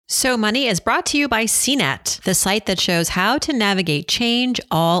So Money is brought to you by CNET, the site that shows how to navigate change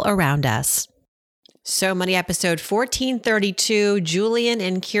all around us. So Money episode 1432, Julian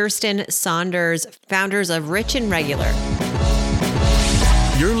and Kirsten Saunders, founders of Rich and Regular.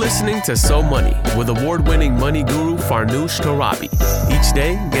 You're listening to So Money with award-winning money guru Farnoosh Torabi. Each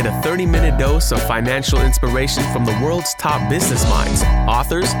day, get a 30-minute dose of financial inspiration from the world's top business minds,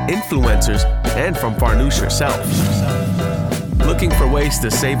 authors, influencers, and from Farnoosh herself. Looking for ways to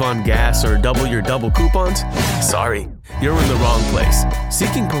save on gas or double your double coupons? Sorry, you're in the wrong place.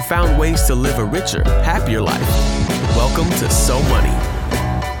 Seeking profound ways to live a richer, happier life. Welcome to So Money.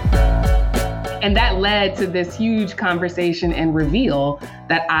 And that led to this huge conversation and reveal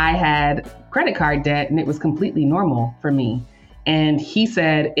that I had credit card debt and it was completely normal for me. And he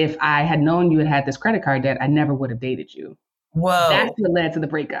said, if I had known you had this credit card debt, I never would have dated you. Whoa. That's what led to the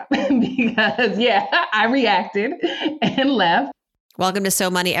breakup because I reacted and left. Welcome to So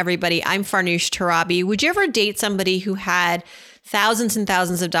Money, everybody. I'm Farnoosh Torabi. Would you ever date somebody who had thousands and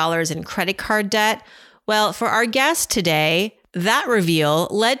thousands of dollars in credit card debt? Well, for our guest today, that reveal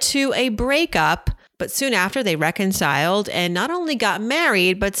led to a breakup, but soon after they reconciled and not only got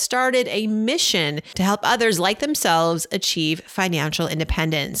married, but started a mission to help others like themselves achieve financial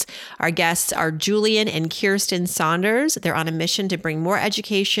independence. Our guests are Julian and Kirsten Saunders. They're on a mission to bring more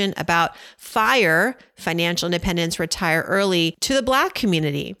education about FIRE, financial independence, retire early, to the Black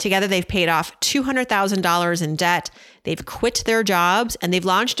community. Together, they've paid off $200,000 in debt. They've quit their jobs and they've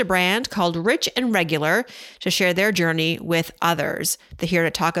launched a brand called Rich and Regular to share their journey with others. They're here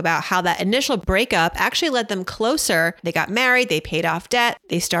to talk about how that initial breakup actually led them closer. They got married, they paid off debt,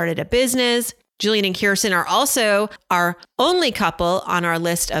 they started a business. Julian and Kirsten are also our only couple on our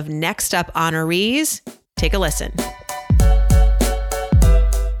list of Next Up honorees. Take a listen.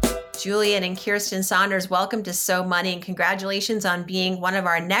 Julian and Kirsten Saunders, welcome to So Money and congratulations on being one of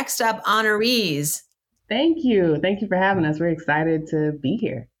our Next Up honorees. Thank you. Thank you for having us. We're excited to be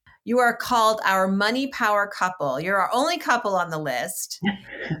here. You are called our money power couple. You're our only couple on the list.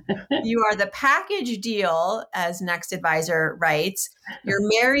 You are the package deal, as Next Advisor writes. You're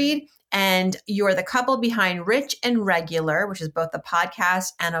married and you're the couple behind Rich and Regular, which is both a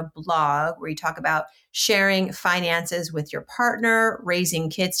podcast and a blog where you talk about sharing finances with your partner, raising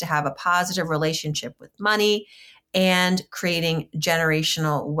kids to have a positive relationship with money, and creating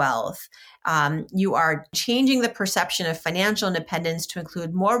generational wealth. You are changing the perception of financial independence to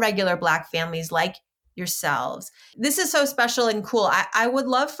include more regular Black families like yourselves. This is so special and cool. I would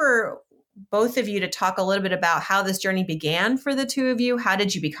love for both of you to talk a little bit about how this journey began for the two of you. How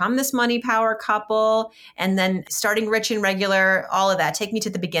did you become this money power couple? And then starting Rich and Regular, all of that. Take me to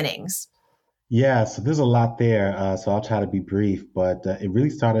the beginnings. Yeah, so there's a lot there. So I'll try to be brief, but it really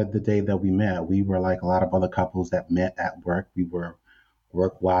started the day that we met. We were like a lot of other couples that met at work. We were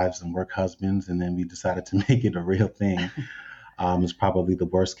work wives and work husbands, and then we decided to make it a real thing. It's probably the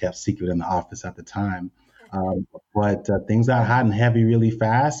worst kept secret in the office at the time. But things got hot and heavy really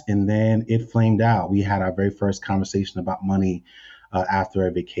fast, and then it flamed out. We had our very first conversation about money after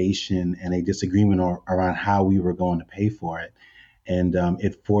a vacation and a disagreement around how we were going to pay for it. And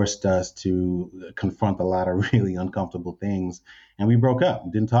it forced us to confront a lot of really uncomfortable things. And we broke up.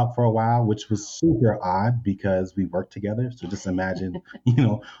 We didn't talk for a while, which was super odd because we worked together. So just imagine,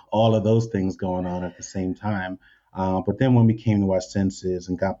 all of those things going on at the same time. But then when we came to our senses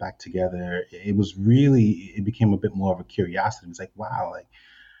and got back together, it became a bit more of a curiosity. It was like, wow,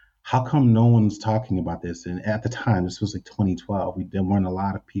 how come no one's talking about this? And at the time, this was like 2012, there weren't a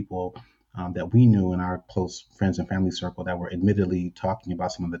lot of people that we knew in our close friends and family circle that were admittedly talking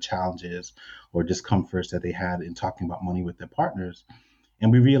about some of the challenges or discomforts that they had in talking about money with their partners. And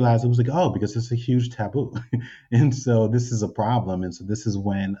we realized it was like, because it's a huge taboo. And so this is a problem. And so this is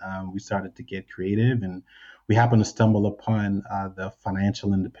when we started to get creative, and we happened to stumble upon the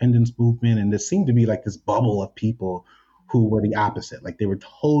financial independence movement. And there seemed to be like this bubble of people who were the opposite. Like they were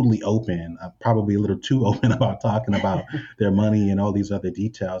totally open, probably a little too open about talking about their money and all these other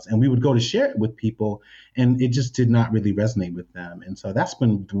details. And we would go to share it with people, and it just did not really resonate with them. And so that's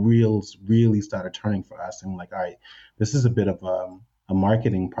when the wheels really started turning for us. And we're like, all right, this is a bit of a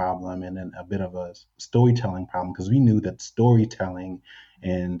marketing problem and then a bit of a storytelling problem, because we knew that storytelling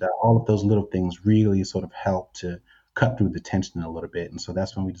and all of those little things really sort of helped to cut through the tension a little bit. And so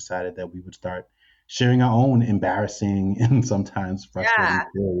that's when we decided that we would start sharing our own embarrassing and sometimes frustrating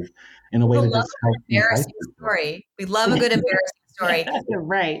stories in a way that just helps. Embarrassing story. We love a good embarrassing story.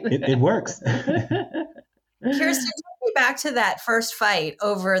 Right. It works. Kirsten, take me back to that first fight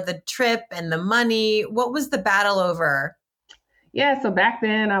over the trip and the money. What was the battle over? Yeah, so back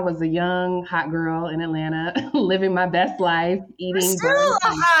then I was a young hot girl in Atlanta, living my best life, You're eating still Burger a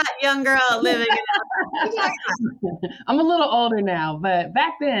King. hot young girl living in I'm a little older now, but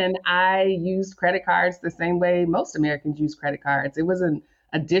back then I used credit cards the same way most Americans use credit cards. It was an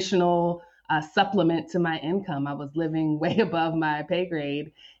additional supplement to my income. I was living way above my pay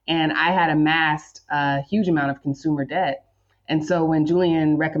grade, and I had amassed a huge amount of consumer debt. And so when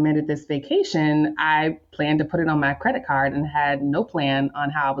Julian recommended this vacation, I planned to put it on my credit card and had no plan on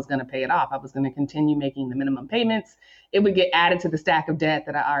how I was going to pay it off. I was going to continue making the minimum payments. It would get added to the stack of debt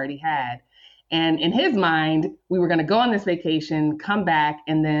that I already had. And in his mind, we were going to go on this vacation, come back,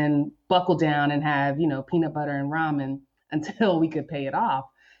 and then buckle down and have, peanut butter and ramen until we could pay it off.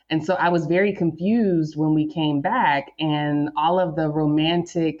 And so I was very confused when we came back, and all of the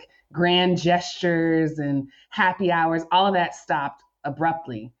romantic grand gestures and happy hours, all of that stopped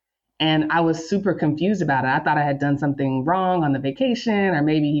abruptly. And I was super confused about it. I thought I had done something wrong on the vacation, or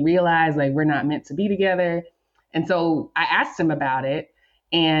maybe he realized like we're not meant to be together. And so I asked him about it.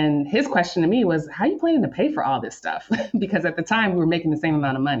 And his question to me was, how are you planning to pay for all this stuff? Because at the time we were making the same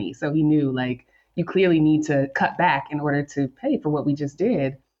amount of money. So he knew like, you clearly need to cut back in order to pay for what we just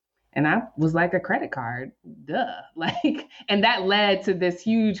did. And I was like, a credit card, duh. Like, and that led to this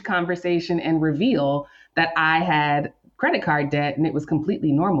huge conversation and reveal that I had credit card debt and it was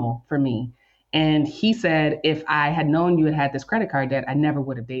completely normal for me. And he said, if I had known you had had this credit card debt, I never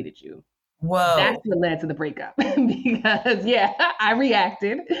would have dated you. Whoa. That's what led to the breakup because I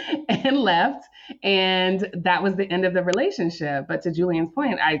reacted and left, and that was the end of the relationship. But to Julian's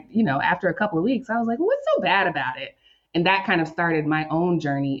point, after a couple of weeks, I was like, what's so bad about it? And that kind of started my own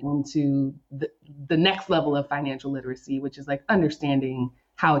journey into the next level of financial literacy, which is like understanding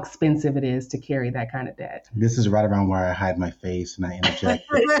how expensive it is to carry that kind of debt. This is right around where I hide my face and I interject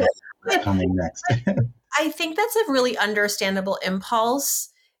what's coming next. I think that's a really understandable impulse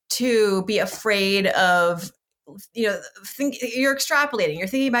to be afraid of, you're extrapolating, you're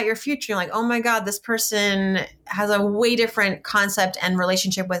thinking about your future. You're like, oh my God, this person has a way different concept and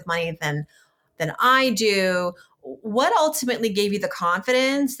relationship with money than I do. What ultimately gave you the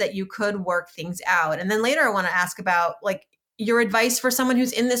confidence that you could work things out? And then later I want to ask about like your advice for someone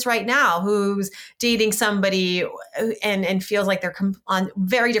who's in this right now, who's dating somebody and feels like they're on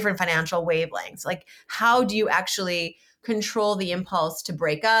very different financial wavelengths. Like, how do you actually control the impulse to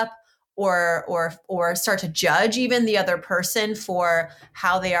break up or start to judge even the other person for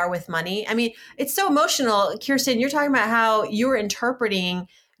how they are with money? I mean, it's so emotional. Kirsten, you're talking about how you were interpreting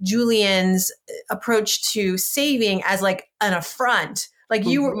Julian's approach to saving as like an affront. Like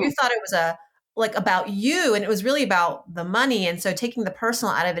you thought it was about you, and it was really about the money. And so taking the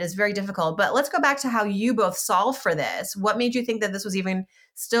personal out of it is very difficult. But let's go back to how you both solved for this. What made you think that this was even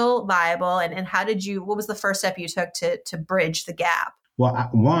still viable? And what was the first step you took to bridge the gap? Well,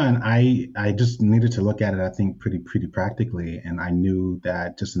 I just needed to look at it, I think, pretty practically. And I knew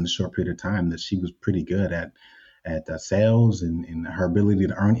that just in the short period of time that she was pretty good at sales, and her ability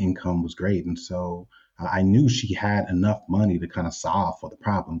to earn income was great. And so I knew she had enough money to kind of solve for the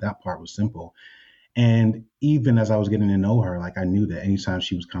problem. That part was simple. And even as I was getting to know her, like I knew that anytime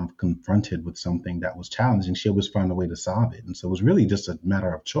she was kind of confronted with something that was challenging, she always found a way to solve it. And so it was really just a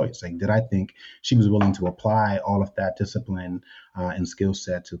matter of choice. Like, did I think she was willing to apply all of that discipline and skill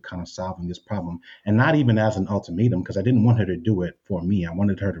set to kind of solving this problem? And not even as an ultimatum, because I didn't want her to do it for me. I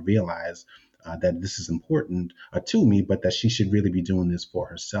wanted her to realize that this is important to me, but that she should really be doing this for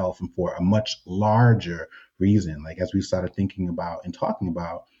herself and for a much larger reason. Like, as we started thinking about and talking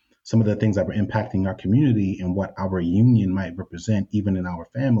about some of the things that were impacting our community and what our union might represent, even in our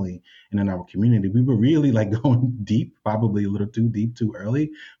family and in our community, we were really like going deep, probably a little too deep, too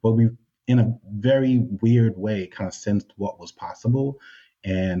early, but we, in a very weird way, kind of sensed what was possible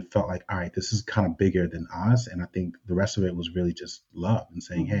and felt like, all right, this is kind of bigger than us. And I think the rest of it was really just love and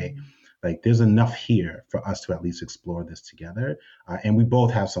saying, hey, like there's enough here for us to at least explore this together. And we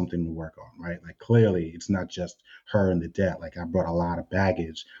both have something to work on, right? Like clearly it's not just her and the debt. Like I brought a lot of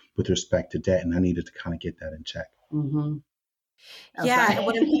baggage with respect to debt, and I needed to kind of get that in check. Mm-hmm. Yeah.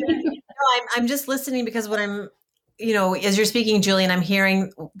 What I'm just listening because what I'm, as you're speaking, Julian, I'm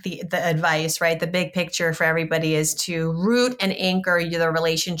hearing the advice, right? The big picture for everybody is to root and anchor the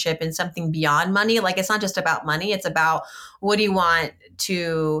relationship in something beyond money. Like it's not just about money. It's about what do you want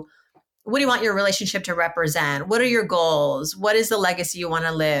your relationship to represent? What are your goals? What is the legacy you want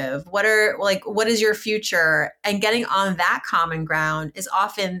to live? What is your future? And getting on that common ground is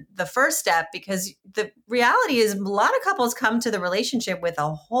often the first step, because the reality is a lot of couples come to the relationship with a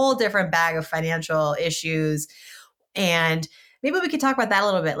whole different bag of financial issues. And Maybe we could talk about that a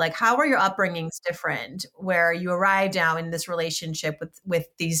little bit. Like, how were your upbringings different where you arrived now in this relationship with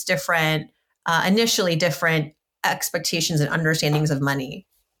these different, initially different expectations and understandings of money?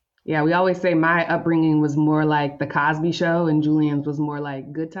 Yeah, we always say my upbringing was more like the Cosby Show and Julian's was more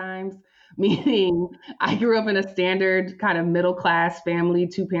like Good Times, meaning I grew up in a standard kind of middle class family,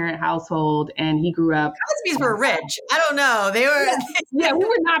 two-parent household, and he grew up. Cosby's were rich. I don't know. They were. Yeah, we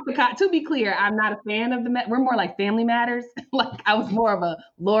were not to be clear, I'm not a fan of we're more like Family Matters. Like I was more of a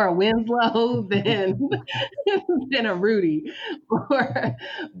Laura Winslow than a Rudy.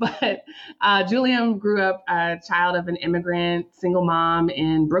 But Julian grew up a child of an immigrant single mom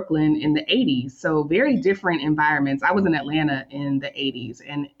in Brooklyn in the 80s. So very different environments. I was in Atlanta in the 80s,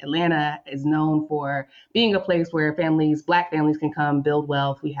 and Atlanta is known for being a place where Black families can come build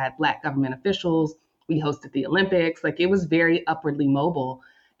wealth. We had Black government officials. We hosted the Olympics. Like it was very upwardly mobile.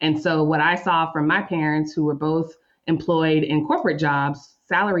 And so what I saw from my parents, who were both employed in corporate jobs,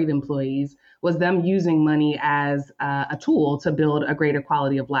 salaried employees, was them using money as a tool to build a greater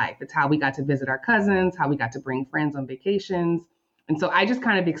quality of life. It's how we got to visit our cousins, how we got to bring friends on vacations. And so I just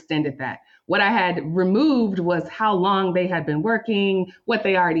kind of extended that. What I had removed was how long they had been working, what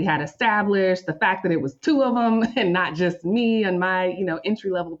they already had established, the fact that it was two of them and not just me and my,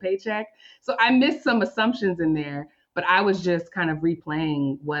 entry-level paycheck. So I missed some assumptions in there, but I was just kind of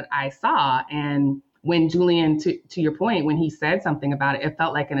replaying what I saw. And when Julian, to your point, when he said something about it, it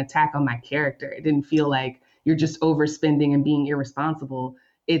felt like an attack on my character. It didn't feel like you're just overspending and being irresponsible.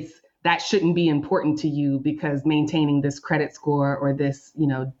 That shouldn't be important to you because maintaining this credit score or this,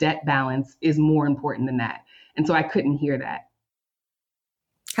 debt balance is more important than that. And so I couldn't hear that.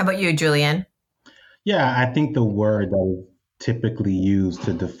 How about you, Julian? Yeah, I think the word that is typically used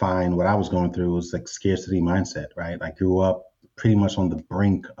to define what I was going through was like scarcity mindset, right? I grew up pretty much on the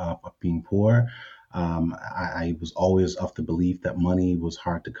brink of being poor. I was always of the belief that money was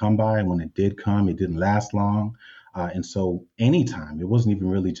hard to come by. When it did come, it didn't last long. And so anytime, it wasn't even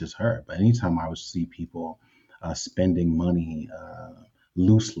really just her, but anytime I would see people spending money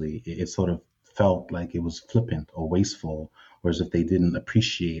loosely, it sort of felt like it was flippant or wasteful, or as if they didn't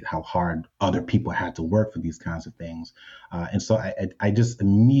appreciate how hard other people had to work for these kinds of things. And so I just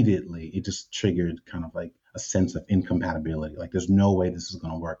immediately, it just triggered kind of like a sense of incompatibility. Like there's no way this is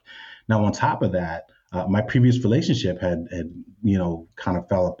going to work. Now, on top of that, my previous relationship had kind of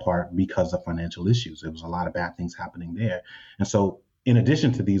fell apart because of financial issues. There was a lot of bad things happening there. And so in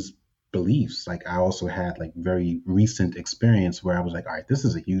addition to these beliefs, like I also had like very recent experience where I was like, all right, this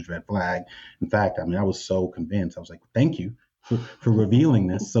is a huge red flag. In fact, I was so convinced. I was like, thank you for revealing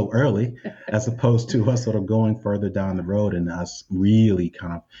this so early, as opposed to us sort of going further down the road and us really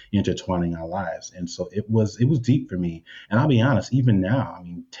kind of intertwining our lives. And so it was deep for me. And I'll be honest, even now,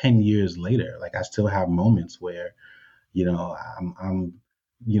 10 years later, like I still have moments where, I'm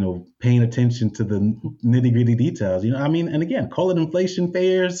paying attention to the nitty gritty details, and again, call it inflation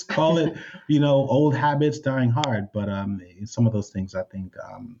fears, call it, old habits dying hard. But some of those things I think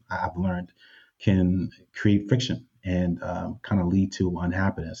I've learned can create friction and kind of lead to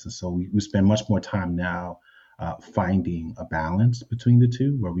unhappiness. And so we spend much more time now finding a balance between the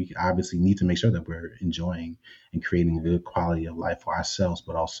two, where we obviously need to make sure that we're enjoying and creating a good quality of life for ourselves,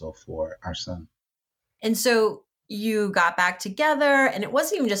 but also for our son. And so you got back together, and it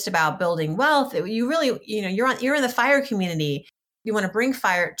wasn't even just about building wealth. You really, you're in the FIRE community. You want to bring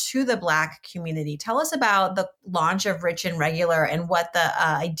FIRE to the Black community. Tell us about the launch of Rich and Regular and what the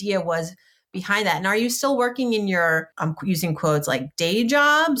idea was behind that. And are you still working in your, I'm using quotes, like day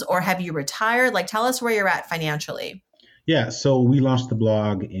jobs, or have you retired? Like, tell us where you're at financially. Yeah, so we launched the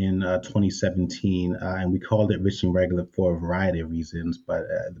blog in 2017, and we called it Rich and Regular for a variety of reasons, but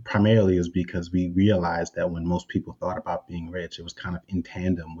primarily is because we realized that when most people thought about being rich, it was kind of in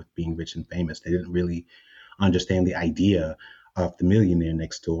tandem with being rich and famous. They didn't really understand the idea of the millionaire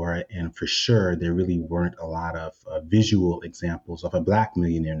next door. And for sure, there really weren't a lot of visual examples of a Black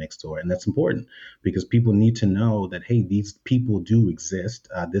millionaire next door. And that's important because people need to know that, hey, these people do exist.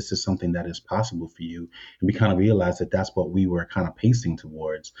 This is something that is possible for you. And we kind of realized that that's what we were kind of pacing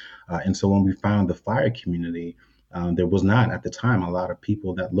towards. And so when we found the FIRE community, there was not at the time a lot of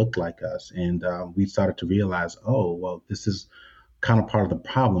people that looked like us. And we started to realize, oh, well, this is kind of part of the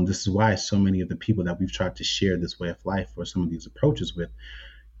problem. This is why so many of the people that we've tried to share this way of life or some of these approaches with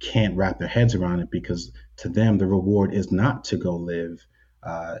can't wrap their heads around it, because to them, the reward is not to go live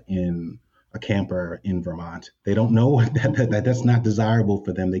in a camper in Vermont. They don't know that that's not desirable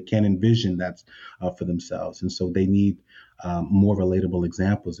for them. They can't envision that for themselves. And so they need more relatable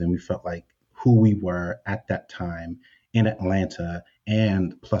examples. And we felt like who we were at that time in Atlanta,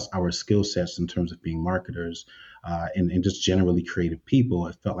 and plus our skill sets in terms of being marketers and just generally creative people,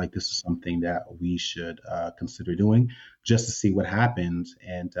 it felt like this is something that we should consider doing just to see what happens.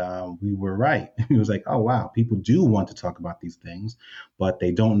 And we were right. It was like, oh, wow, people do want to talk about these things, but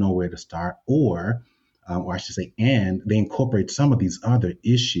they don't know where to start, or I should say, and they incorporate some of these other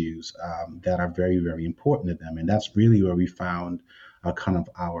issues that are very, very important to them. And that's really where we found kind of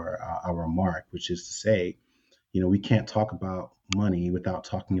our mark, which is to say, we can't talk about money without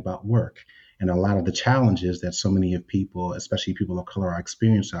talking about work. And a lot of the challenges that so many of people, especially people of color, are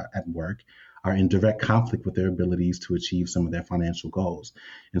experiencing at work are in direct conflict with their abilities to achieve some of their financial goals.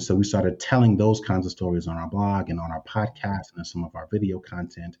 And so we started telling those kinds of stories on our blog and on our podcast and in some of our video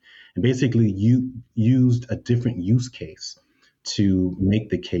content. And basically you used a different use case to make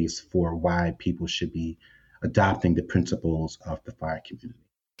the case for why people should be adopting the principles of the FIRE community.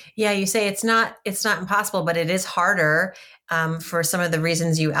 Yeah, you say it's not impossible, but it is harder for some of the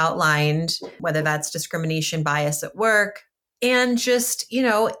reasons you outlined, whether that's discrimination, bias at work, and just,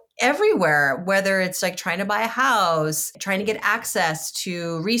 everywhere, whether it's like trying to buy a house, trying to get access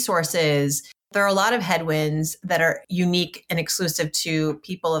to resources. There are a lot of headwinds that are unique and exclusive to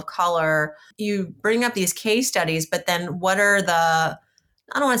people of color. You bring up these case studies, but then what are I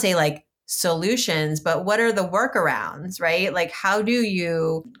don't want to say like solutions, but what are the workarounds, right? Like, how do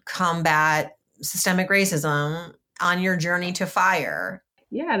you combat systemic racism on your journey to FIRE?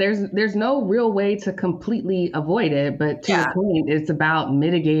 Yeah, there's no real way to completely avoid it, but to your point, it's about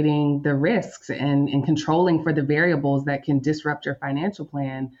mitigating the risks and controlling for the variables that can disrupt your financial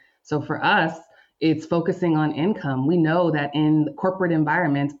plan. So for us, it's focusing on income. We know that in corporate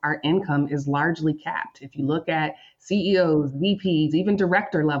environments, our income is largely capped. If you look at CEOs, VPs, even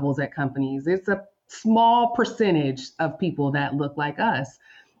director levels at companies, it's a small percentage of people that look like us.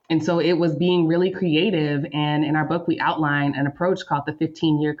 And so it was being really creative. And in our book, we outline an approach called the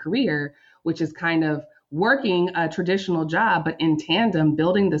 15-year career, which is kind of working a traditional job, but in tandem,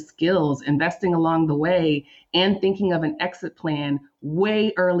 building the skills, investing along the way, and thinking of an exit plan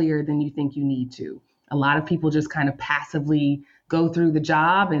way earlier than you think you need to. A lot of people just kind of passively go through the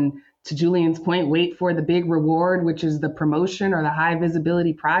job and, to Julian's point, wait for the big reward, which is the promotion or the high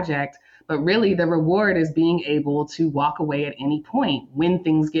visibility project. But really, the reward is being able to walk away at any point when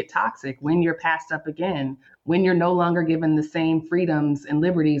things get toxic, when you're passed up again, when you're no longer given the same freedoms and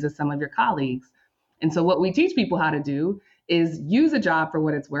liberties as some of your colleagues. And so what we teach people how to do is use a job for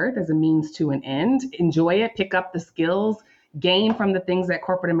what it's worth as a means to an end, enjoy it, pick up the skills, gain from the things that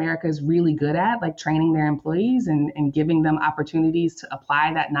corporate America is really good at, like training their employees and giving them opportunities to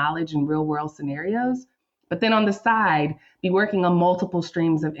apply that knowledge in real world scenarios. But then on the side, be working on multiple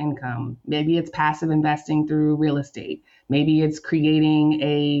streams of income. Maybe it's passive investing through real estate. Maybe it's creating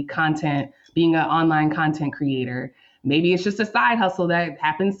being an online content creator. Maybe it's just a side hustle that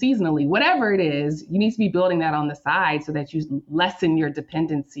happens seasonally. Whatever it is, you need to be building that on the side so that you lessen your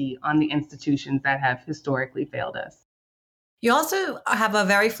dependency on the institutions that have historically failed us. You also have a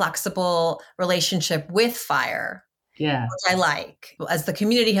very flexible relationship with FIRE. Yeah. Which I like. As the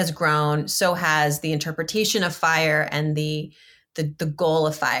community has grown, so has the interpretation of FIRE and the goal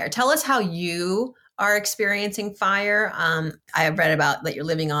of FIRE. Tell us how you are experiencing FIRE. I have read about that you're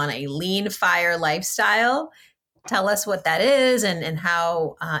living on a lean FIRE lifestyle. Tell us what that is and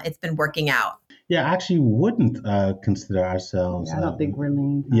how it's been working out. Yeah, I actually wouldn't consider ourselves. I don't think we're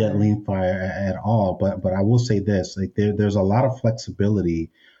lean. Lean FIRE at all. But I will say this: like there's a lot of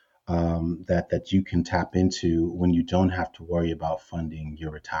flexibility that you can tap into when you don't have to worry about funding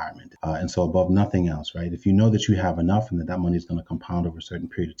your retirement. And so above nothing else, right? If you know that you have enough and that money is going to compound over a certain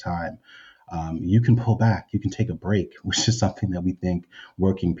period of time, you can pull back, you can take a break, which is something that we think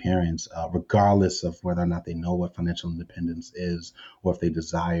working parents, regardless of whether or not they know what financial independence is or if they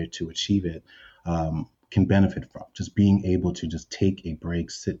desire to achieve it, can benefit from. Just being able to just take a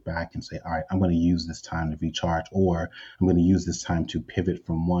break, sit back and say, all right, I'm going to use this time to recharge, or I'm going to use this time to pivot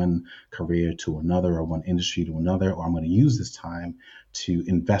from one career to another or one industry to another, or I'm going to use this time to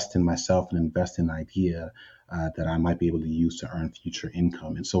invest in myself and invest in an idea that I might be able to use to earn future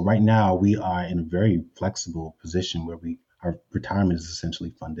income. And so right now we are in a very flexible position where our retirement is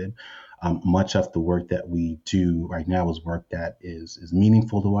essentially funded. Much of the work that we do right now is work that is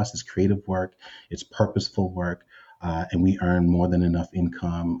meaningful to us. It's creative work. It's purposeful work. And we earn more than enough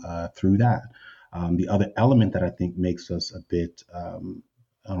income through that. The other element that I think makes us a bit, I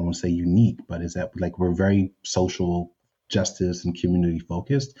don't want to say unique, but is that like we're very social justice and community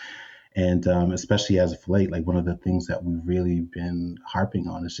focused. And especially as of late, like one of the things that we've really been harping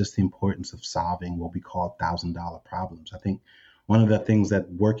on is just the importance of solving what we call $1,000 problems. I think one of the things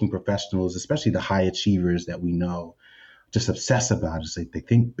that working professionals, especially the high achievers that we know, just obsess about it. It's like they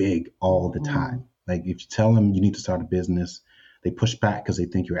think big all the time. Like if you tell them you need to start a business, they push back because they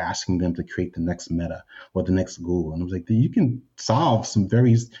think you're asking them to create the next Meta or the next Google. And I was like, you can solve some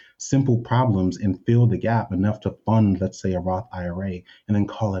very simple problems and fill the gap enough to fund, let's say, a Roth IRA and then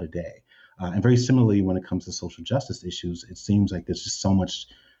call it a day. And very similarly, when it comes to social justice issues, it seems like there's just so much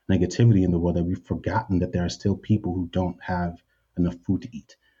negativity in the world that we've forgotten that there are still people who don't have enough food to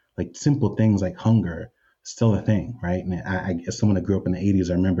eat. Like simple things like hunger still a thing, right? And I as someone that grew up in the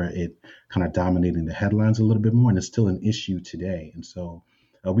 80s, I remember it kind of dominating the headlines a little bit more, and it's still an issue today. And so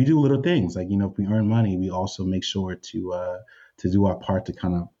we do little things like, if we earn money, we also make sure to do our part to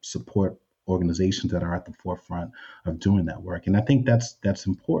kind of support organizations that are at the forefront of doing that work. And I think that's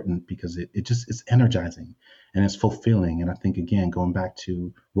important because it's energizing and it's fulfilling. And I think, again, going back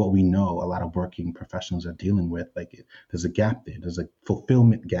to what we know a lot of working professionals are dealing with, there's a gap there. There's a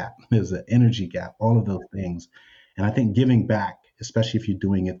fulfillment gap. There's an energy gap, all of those things. And I think giving back, especially if you're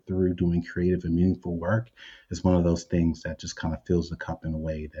doing it through doing creative and meaningful work, is one of those things that just kind of fills the cup in a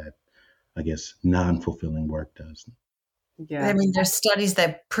way that, I guess, non-fulfilling work does. Yeah. I mean, there's studies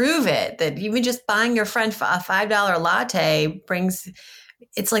that prove it, that even just buying your friend a $5 latte brings,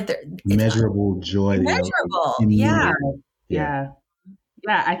 it's like it's measurable joy. Measurable. Yeah.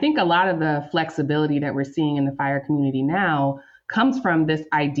 I think a lot of the flexibility that we're seeing in the FIRE community now comes from this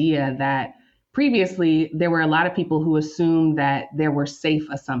idea that previously there were a lot of people who assumed that there were safe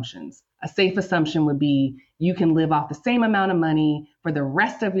assumptions. A safe assumption would be you can live off the same amount of money for the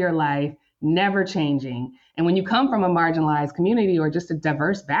rest of your life, never changing. And when you come from a marginalized community or just a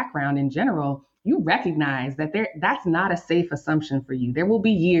diverse background in general, you recognize that that's not a safe assumption for you. There will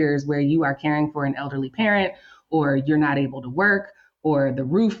be years where you are caring for an elderly parent, or you're not able to work, or the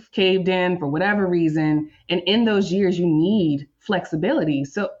roof caved in for whatever reason. And in those years, you need flexibility.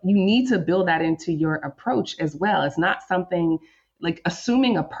 So you need to build that into your approach as well. It's not something like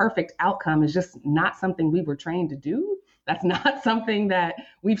assuming a perfect outcome is just not something we were trained to do. That's not something that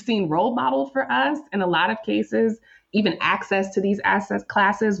we've seen role modeled for us. In a lot of cases, even access to these asset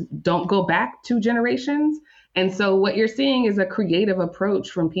classes don't go back 2 generations. And so what you're seeing is a creative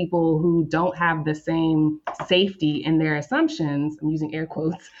approach from people who don't have the same safety in their assumptions. I'm using air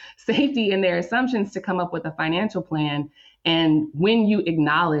quotes, safety in their assumptions to come up with a financial plan. And when you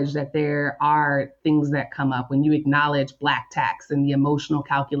acknowledge that there are things that come up, when you acknowledge Black tax and the emotional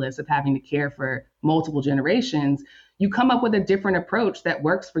calculus of having to care for multiple generations, you come up with a different approach that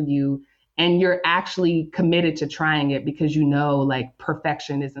works for you. And you're actually committed to trying it because like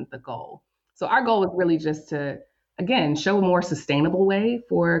perfection isn't the goal. So our goal is really just to, again, show a more sustainable way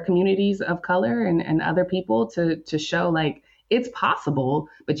for communities of color and other people to show like it's possible,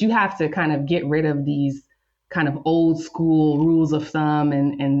 but you have to kind of get rid of these kind of old school rules of thumb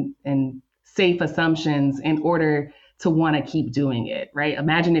and safe assumptions in order to want to keep doing it, right?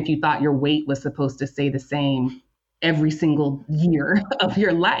 Imagine if you thought your weight was supposed to stay the same every single year of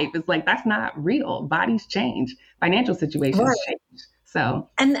your life. It's like, that's not real. Bodies change, financial situations change. So,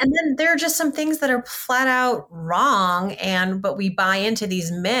 and then there are just some things that are flat out wrong. But we buy into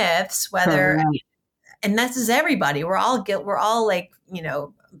these myths, and this is everybody. We're all like,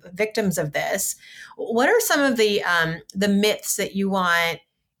 victims of this. What are some of the myths that you want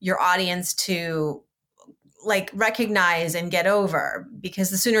your audience to like recognize and get over? Because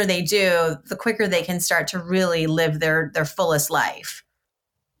the sooner they do, the quicker they can start to really live their fullest life.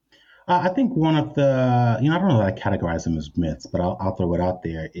 I think one of the, I don't know that I categorize them as myths, but I'll throw it out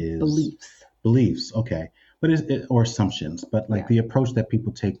there is beliefs. Okay. But or assumptions, but the approach that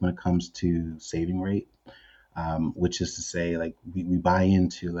people take when it comes to saving rate, which is to say, like we buy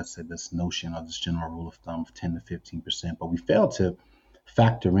into, let's say, this notion of this general rule of thumb of 10 to 15%, but we fail to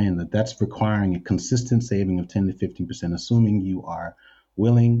factor in that that's requiring a consistent saving of 10 to 15%, assuming you are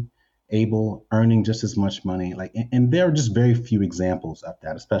willing, able, earning just as much money. And there are just very few examples of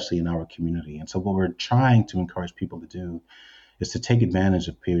that, especially in our community. And so what we're trying to encourage people to do is to take advantage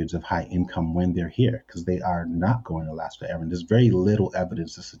of periods of high income when they're here, because they are not going to last forever. And there's very little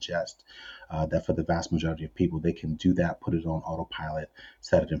evidence to suggest that for the vast majority of people, they can do that, put it on autopilot,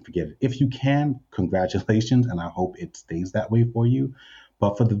 set it and forget it. If you can, congratulations, and I hope it stays that way for you.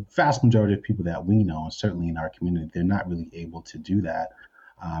 But for the vast majority of people that we know, and certainly in our community, they're not really able to do that.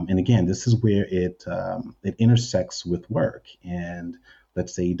 And again, this is where it intersects with work and,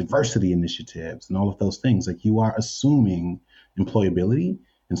 let's say, diversity initiatives and all of those things. Like, you are assuming employability.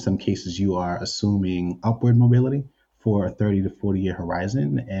 In some cases, you are assuming upward mobility for a 30 to 40-year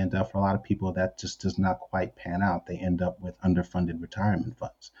horizon. And for a lot of people, that just does not quite pan out. They end up with underfunded retirement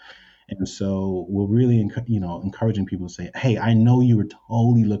funds. And so we're really, encouraging people to say, hey, I know you were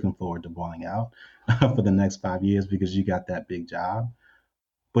totally looking forward to balling out. for the next 5 years because you got that big job.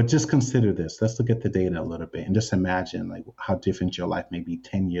 But just consider this. Let's look at the data a little bit and just imagine like how different your life may be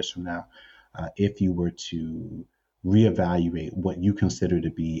 10 years from now if you were to reevaluate what you consider to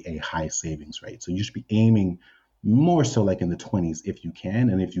be a high savings rate. So you should be aiming more so like in the 20s if you can.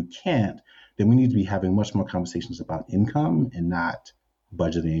 And if you can't, then we need to be having much more conversations about income and not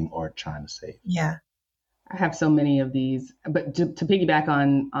budgeting or trying to save. Yeah. I have so many of these, but to piggyback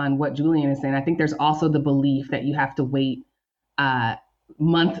on what Julian is saying, I think there's also the belief that you have to wait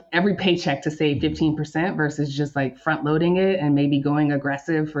every paycheck to save 15% versus just like front loading it and maybe going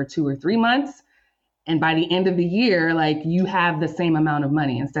aggressive for 2 or 3 months. And by the end of the year, like you have the same amount of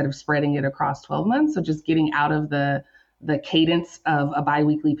money instead of spreading it across 12 months. So just getting out of the cadence of a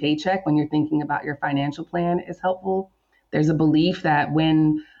biweekly paycheck when you're thinking about your financial plan is helpful. There's a belief that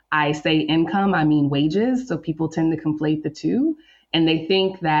when I say income, I mean wages. So people tend to conflate the two. And they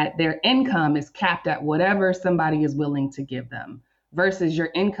think that their income is capped at whatever somebody is willing to give them versus your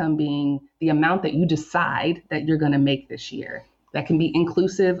income being the amount that you decide that you're going to make this year. That can be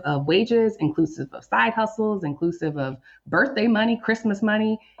inclusive of wages, inclusive of side hustles, inclusive of birthday money, Christmas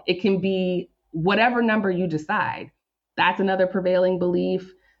money. It can be whatever number you decide. That's another prevailing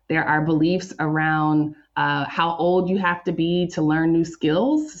belief. There are beliefs around how old you have to be to learn new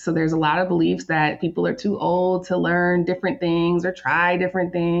skills. So there's a lot of beliefs that people are too old to learn different things or try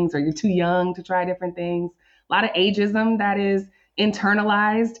different things, or you're too young to try different things. A lot of ageism that is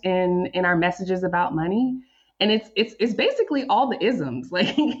internalized in our messages about money. And it's basically all the isms.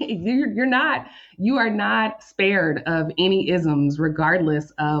 Like you are not spared of any isms,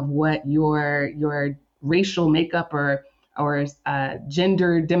 regardless of what your racial makeup or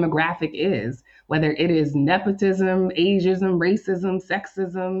gender demographic is, whether it is nepotism, ageism, racism,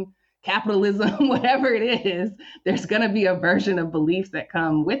 sexism, capitalism, whatever it is, there's going to be a version of beliefs that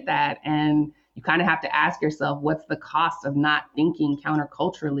come with that. And you kind of have to ask yourself, what's the cost of not thinking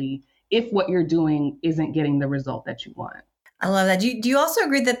counterculturally if what you're doing isn't getting the result that you want? I love that. Do you also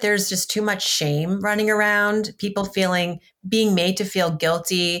agree that there's just too much shame running around, people being made to feel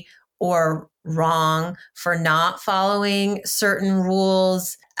guilty or wrong for not following certain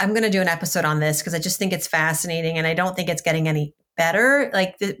rules? I'm going to do an episode on this because I just think it's fascinating and I don't think it's getting any better.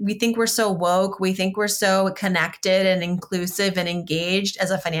 Like we think we're so woke, we think we're so connected and inclusive and engaged as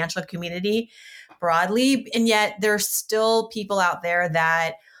a financial community broadly. And yet there's still people out there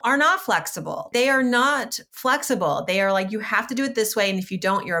that are not flexible. They are not flexible. They are like, you have to do it this way. And if you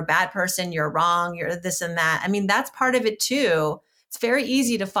don't, you're a bad person, you're wrong, you're this and that. I mean, that's part of it too. It's very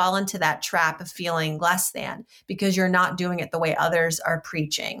easy to fall into that trap of feeling less than because you're not doing it the way others are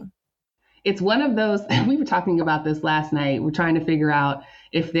preaching. It's one of those, we were talking about this last night. We're trying to figure out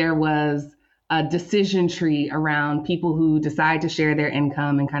if there was a decision tree around people who decide to share their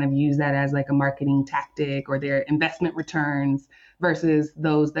income and kind of use that as like a marketing tactic or their investment returns versus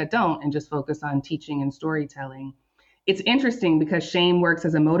those that don't and just focus on teaching and storytelling. It's interesting because shame works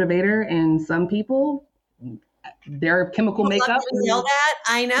as a motivator in some people. Their chemical makeup.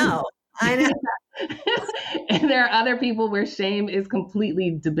 I know. And there are other people where shame is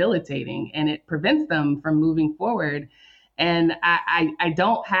completely debilitating and it prevents them from moving forward. And I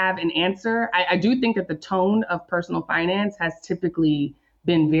don't have an answer. I do think that the tone of personal finance has typically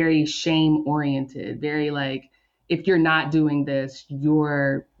been very shame oriented, very like, if you're not doing this,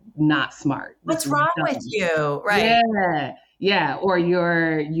 you're not smart. What's wrong with you? Right. Yeah. Or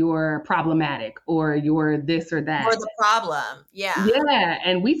you're problematic or you're this or that. Or the problem. Yeah. Yeah.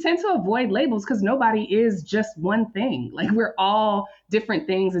 And we tend to avoid labels because nobody is just one thing. Like we're all different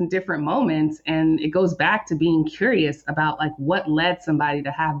things in different moments. And it goes back to being curious about like what led somebody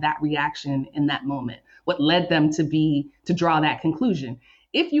to have that reaction in that moment, what led them to draw that conclusion.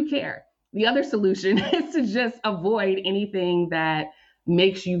 If you care, the other solution is to just avoid anything that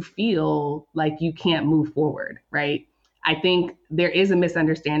makes you feel like you can't move forward, right? I think there is a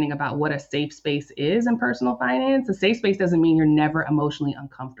misunderstanding about what a safe space is in personal finance. A safe space doesn't mean you're never emotionally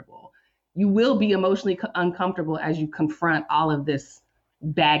uncomfortable. You will be emotionally uncomfortable as you confront all of this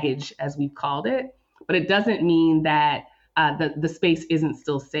baggage, as we've called it, but it doesn't mean that the space isn't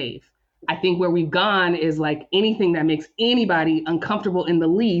still safe. I think where we've gone is like anything that makes anybody uncomfortable in the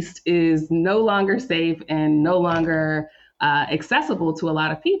least is no longer safe and no longer accessible to a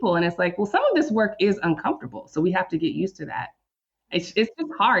lot of people. And it's like, well, some of this work is uncomfortable. So we have to get used to that. It's just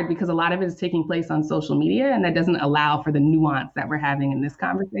hard because a lot of it is taking place on social media and that doesn't allow for the nuance that we're having in this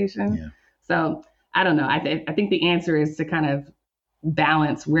conversation. Yeah. So I don't know. I think the answer is to kind of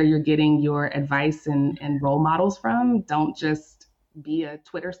balance where you're getting your advice and role models from. Don't just be a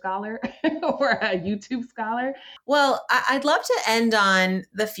Twitter scholar or a YouTube scholar. Well, I'd love to end on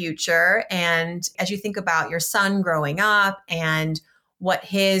the future. And as you think about your son growing up and what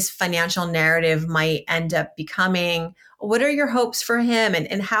his financial narrative might end up becoming, what are your hopes for him?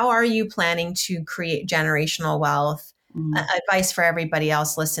 And how are you planning to create generational wealth? Advice for everybody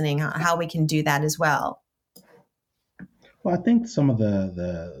else listening on how we can do that as well. Well, I think some of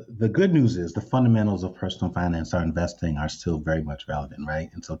the good news is the fundamentals of personal finance, our investing, are still very much relevant, right?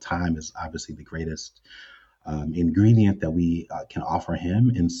 And so time is obviously the greatest ingredient that we can offer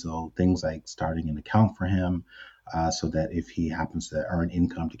him. And so things like starting an account for him so that if he happens to earn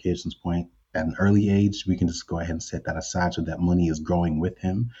income, to Kirsten's point, at an early age, we can just go ahead and set that aside so that money is growing with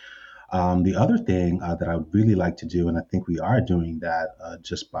him. The other thing that I would really like to do, and I think we are doing that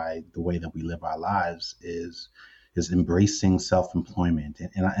just by the way that we live our lives, is embracing self-employment.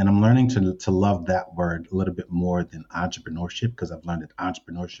 And I'm learning to love that word a little bit more than entrepreneurship, because I've learned that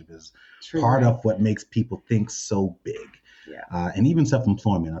entrepreneurship is part of what makes people think so big. Yeah. And even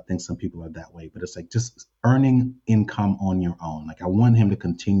self-employment, I think some people are that way, but it's like just earning income on your own. Like I want him to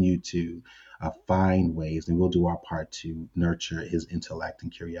continue to find ways, and we'll do our part to nurture his intellect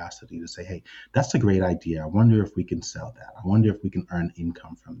and curiosity to say, hey, that's a great idea. I wonder if we can sell that. I wonder if we can earn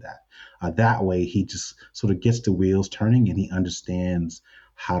income from that. That way he just sort of gets the wheels turning and he understands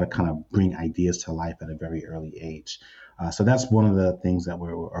how to kind of bring ideas to life at a very early age. So that's one of the things that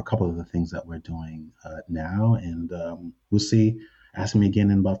or a couple of the things that we're doing now. And we'll see. Ask me again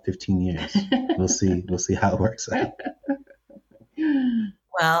in about 15 years. We'll see how it works out.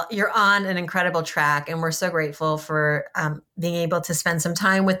 Well, you're on an incredible track, and we're so grateful for being able to spend some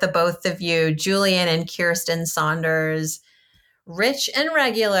time with the both of you, Julian and Kirsten Saunders. Rich and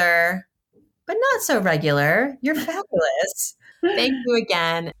regular, but not so regular. You're fabulous. Thank you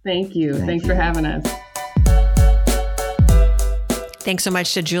again. Thank you. Thanks for having us. Thanks so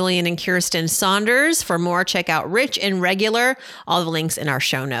much to Julian and Kirsten Saunders. For more, check out Rich and Regular. All the links in our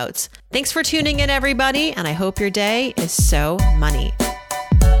show notes. Thanks for tuning in, everybody, and I hope your day is so money.